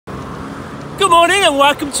morning and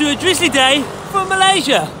welcome to a drizzly day from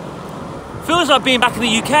Malaysia. Feels like being back in the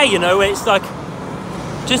UK, you know, where it's like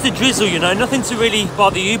just a drizzle, you know, nothing to really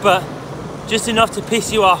bother you, but just enough to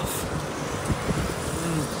piss you off.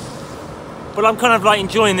 But I'm kind of like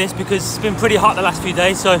enjoying this because it's been pretty hot the last few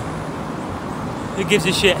days, so who gives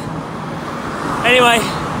a shit? Anyway,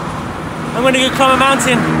 I'm going to go climb a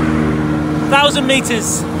mountain, 1,000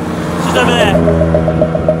 meters, just over there.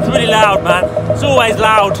 It's really loud, man. It's always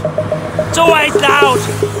loud. It's always loud.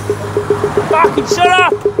 Fucking shut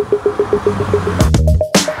up!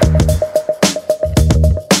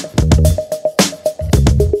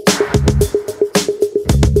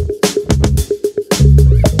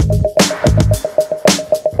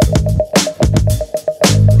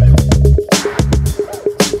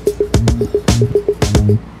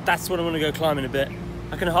 That's what I'm going to go climbing a bit.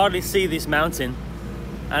 I can hardly see this mountain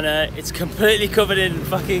and it's completely covered in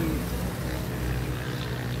fucking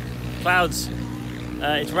clouds.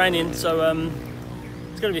 It's raining, so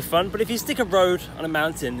it's going to be fun. But if you stick a road on a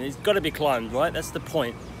mountain, it's got to be climbed, right? That's the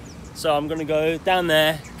point. So I'm going to go down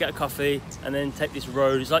there, get a coffee, and then take this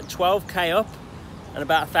road. It's like 12k up and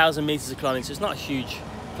about 1,000 meters of climbing, so it's not a huge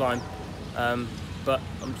climb. But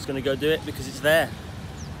I'm just going to go do it because it's there.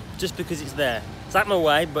 Just because it's there. It's out my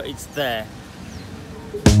way, but it's there.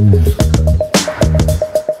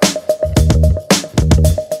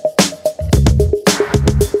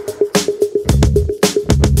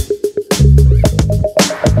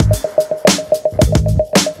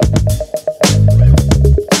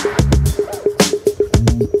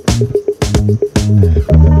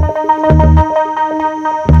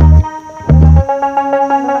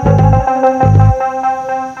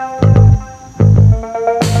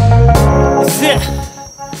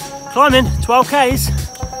 Climbing 12k's.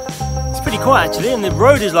 It's pretty quiet actually, and the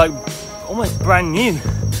road is like almost brand new,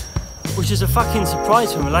 which is a fucking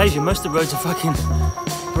surprise for Malaysia. Most of the roads are fucking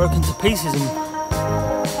broken to pieces, and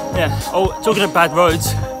yeah. Oh, talking of bad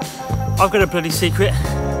roads, I've got a bloody secret.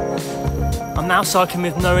 I'm now cycling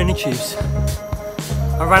with no inner tubes.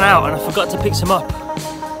 I ran out and I forgot to pick some up.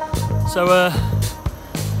 So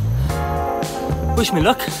wish me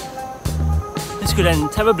luck. This could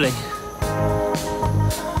end terribly.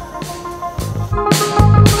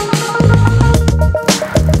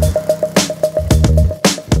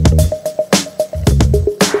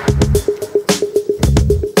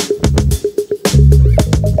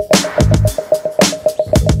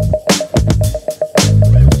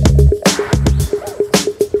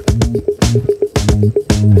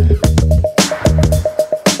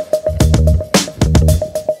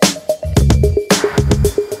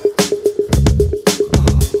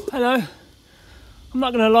 Hello. I'm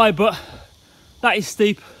not gonna lie, but that is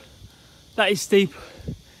steep. That is steep.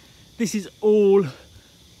 This is all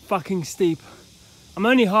fucking steep. I'm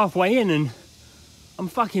only halfway in and I'm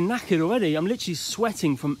fucking knackered already. I'm literally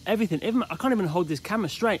sweating from everything. I can't even hold this camera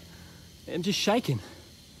straight. I'm just shaking.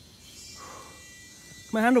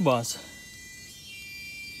 My handlebars.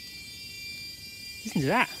 Listen to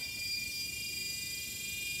that.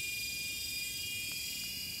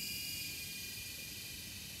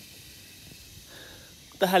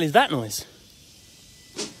 What the hell is that noise?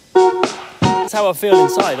 That's how I feel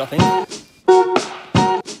inside, I think.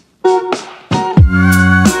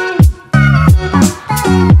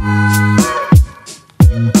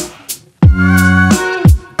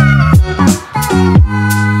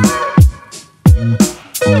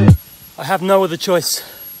 I have no other choice.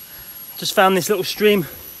 Just found this little stream.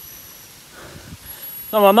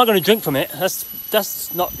 No, I'm not going to drink from it.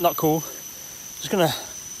 That's not cool. Just gonna.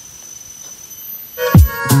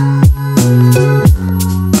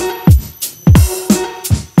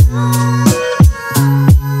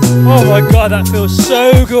 Oh my god, that feels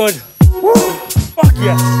so good. Woo, fuck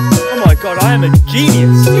yes. Oh my god, I am a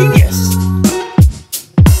genius. Genius.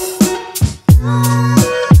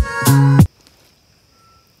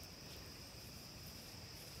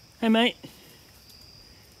 Hey mate,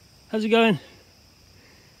 how's it going?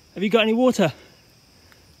 Have you got any water?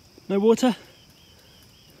 No water?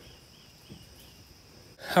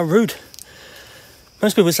 How rude.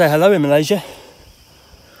 Most people say hello in Malaysia.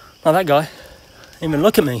 Not that guy. Didn't even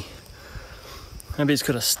look at me. Maybe it's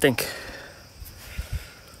because I stink.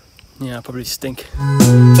 Yeah, I probably stink.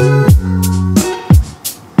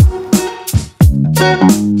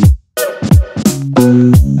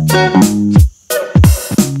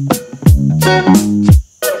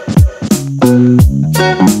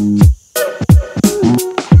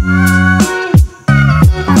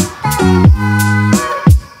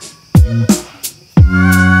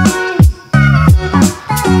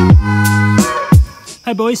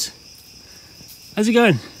 Hi boys, how's it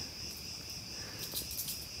going?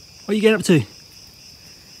 What are you getting up to?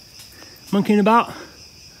 Monkeying about?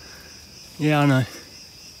 Yeah, I know.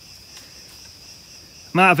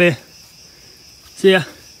 I'm out of here. See ya.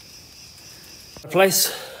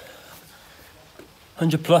 Place.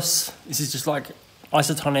 100 plus. This is just like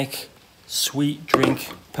isotonic, sweet drink.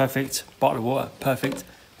 Perfect. Bottle of water. Perfect.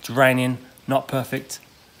 It's raining. Not perfect.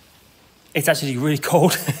 It's actually really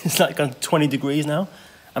cold. It's like 20 degrees now.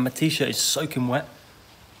 And my t-shirt is soaking wet.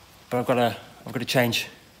 But I've got to change.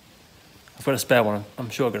 I've got a spare one. I'm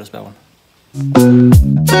sure I've got a spare one.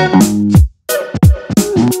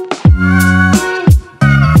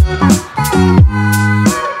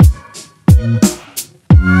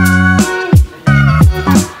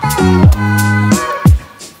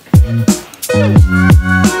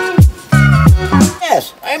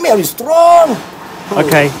 Yes, I'm very strong.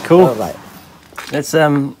 Okay, cool. All right. Let's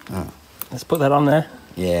put that on there.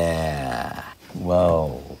 Yeah.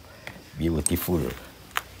 Wow. Beautiful.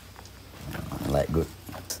 Like good.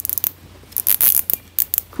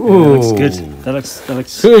 Ooh, that looks good. That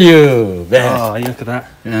looks. To you, best. Oh, look at that.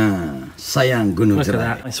 Sayang Gunung Look at Cerai.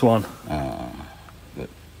 that. Nice one. Good.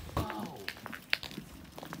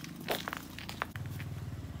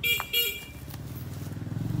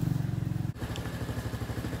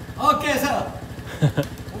 Okay, sir.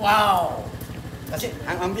 Wow. That's it.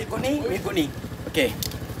 Ambil kot ni, Okay.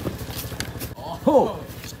 Oh.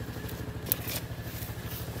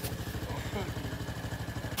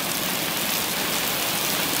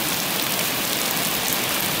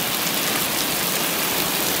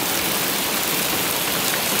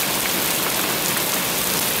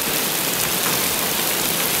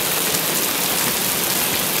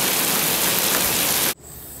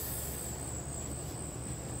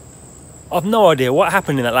 I've no idea what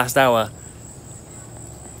happened in that last hour.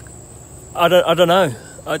 I don't know.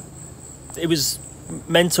 It was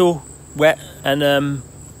mental, wet, and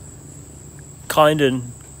kind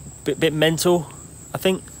and bit mental, I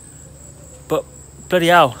think. But bloody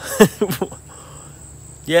hell,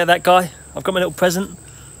 yeah, that guy. I've got my little present.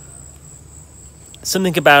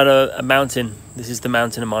 Something about a mountain. This is the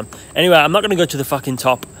mountain I'm on. Anyway, I'm not going to go to the fucking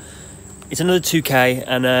top. It's another 2K,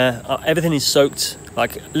 and everything is soaked.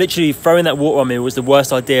 Like, literally throwing that water on me was the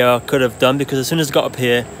worst idea I could have done, because as soon as I got up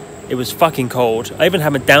here, it was fucking cold. I even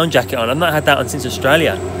had my down jacket on. I've not had that on since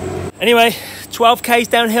Australia. Anyway, 12Ks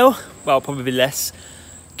downhill. Well, probably less.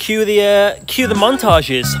 Cue the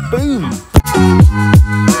montages. Boom.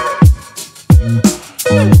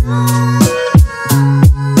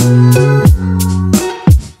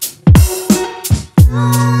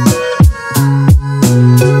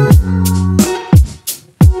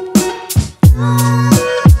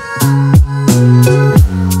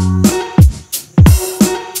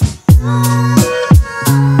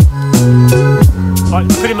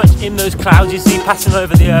 Pretty much in those clouds you see passing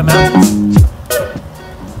over the mountains.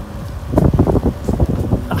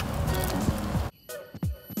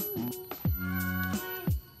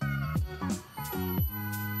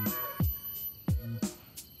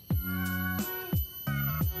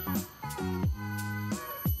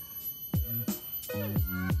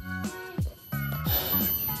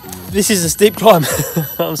 This is a steep climb.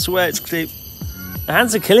 I swear it's steep. My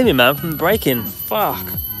hands are killing me, man, from the braking. Fuck.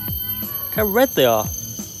 Look how red they are.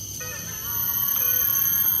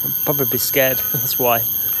 I'm probably a bit scared, that's why. Hey,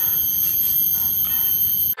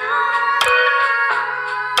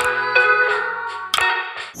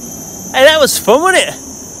 that was fun, wasn't it?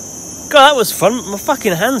 God, that was fun. My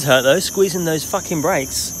fucking hands hurt though, squeezing those fucking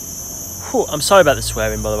brakes. Whew, I'm sorry about the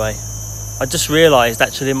swearing, by the way. I just realised,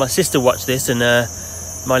 actually, my sister watched this, and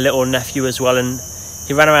my little nephew as well, and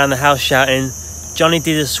he ran around the house shouting, Johnny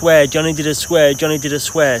did a swear, Johnny did a swear, Johnny did a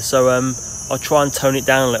swear. So I'll try and tone it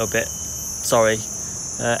down a little bit. Sorry.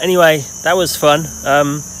 Anyway, that was fun.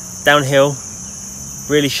 Downhill,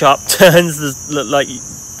 really sharp turns. Look like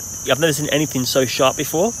I've never seen anything so sharp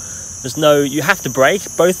before. There's no, you have to brake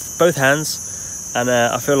both hands, and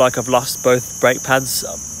I feel like I've lost both brake pads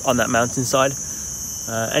on that mountainside.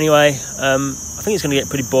 Anyway, I think it's going to get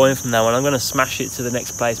pretty boring from now on. I'm going to smash it to the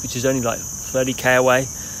next place, which is only like 30k away,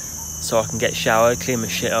 so I can get showered, clean my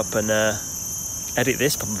shit up, and edit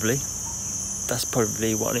this probably. That's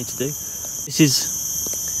probably what I need to do. This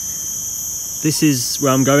is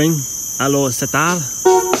where I'm going. Alor Setar,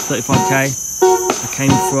 35k. I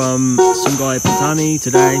came from Sungai Petani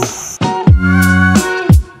today.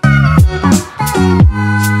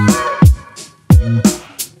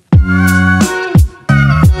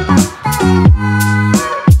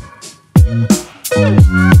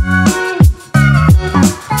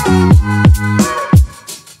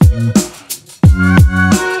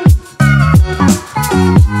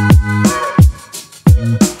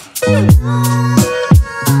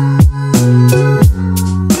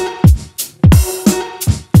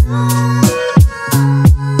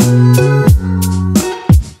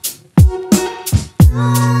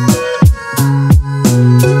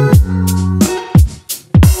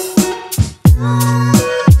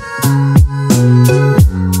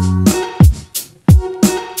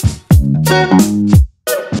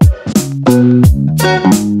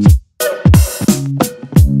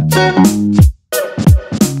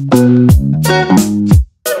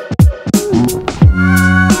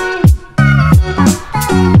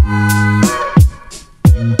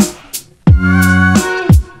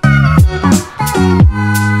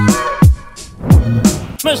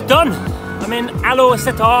 Much done. I'm in Alo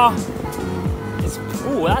Setar.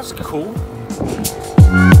 Oh, that's cool.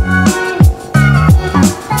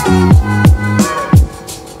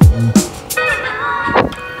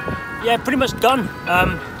 Yeah, pretty much done.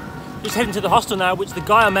 Just heading to the hostel now, which the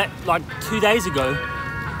guy I met like 2 days ago,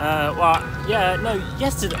 well, yeah, no,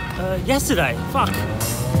 yesterday, fuck,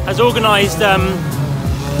 has organised a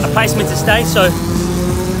placement to stay, so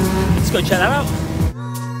let's go check that out.